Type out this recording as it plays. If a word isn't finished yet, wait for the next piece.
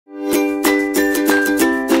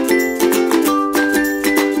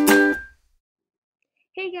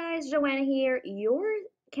Joanna here, your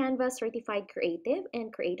Canva certified creative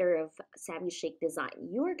and creator of Savvy Design.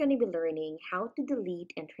 You are going to be learning how to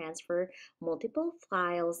delete and transfer multiple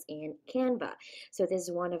files in Canva. So this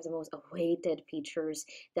is one of the most awaited features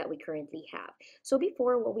that we currently have. So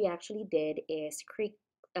before, what we actually did is click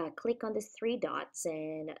on the three dots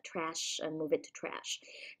and trash and move it to trash.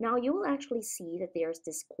 Now you will actually see that there's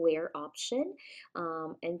this square option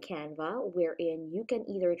in Canva wherein you can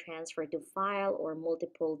either transfer to file or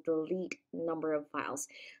multiple delete number of files.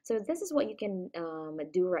 So this is what you can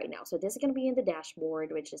do right now. So this is going to be in the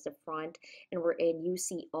dashboard, which is the front, and wherein you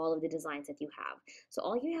see all of the designs that you have. So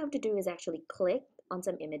all you have to do is actually click on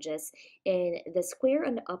some images, and the square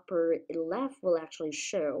on the upper left will actually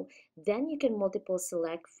show. Then you can multiple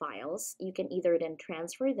select files. You can either then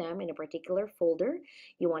transfer them in a particular folder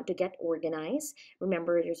you want to get organized.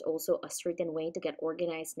 Remember, there's also a certain way to get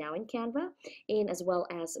organized now in Canva, and as well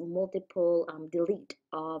as multiple delete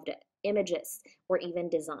of the images or even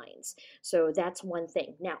designs. So that's one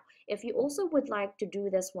thing. Now, if you also would like to do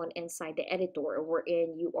this one inside the editor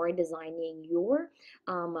wherein you are designing your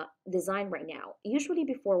design right now, usually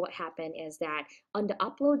before what happened is that on the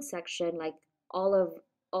upload section, like all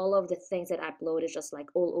of the things that I upload is just like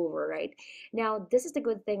all over, right? Now, this is the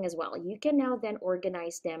good thing as well. You can now then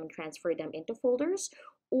organize them and transfer them into folders,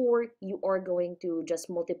 or you are going to just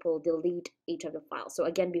multiple delete each of the files. So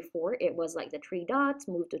again, before it was like the three dots,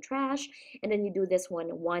 move to trash, and then you do this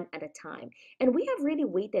one at a time. And we have really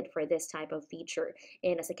waited for this type of feature.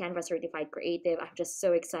 And as a Canva certified creative, I'm just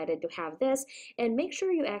so excited to have this. And make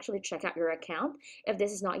sure you actually check out your account if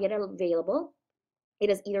this is not yet available. It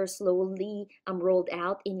is either slowly rolled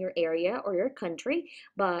out in your area or your country,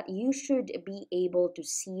 but you should be able to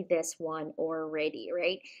see this one already,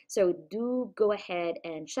 right? So do go ahead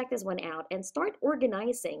and check this one out and start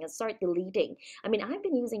organizing and start deleting. I mean, I've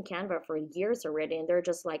been using Canva for years already, and they're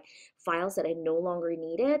just like files that I no longer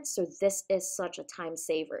needed. So this is such a time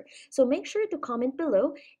saver. So make sure to comment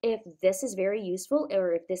below if this is very useful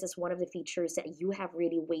or if this is one of the features that you have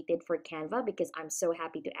really waited for Canva, because I'm so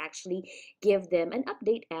happy to actually give them an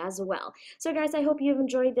update as well. So guys, I hope you've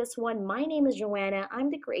enjoyed this one. My name is Joanna. I'm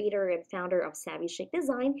the creator and founder of Savvy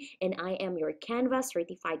Design, and I am your Canva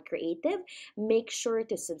certified creative. Make sure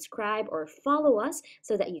to subscribe or follow us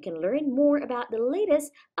so that you can learn more about the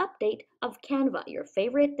latest update of Canva, your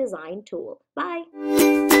favorite design tool. Bye!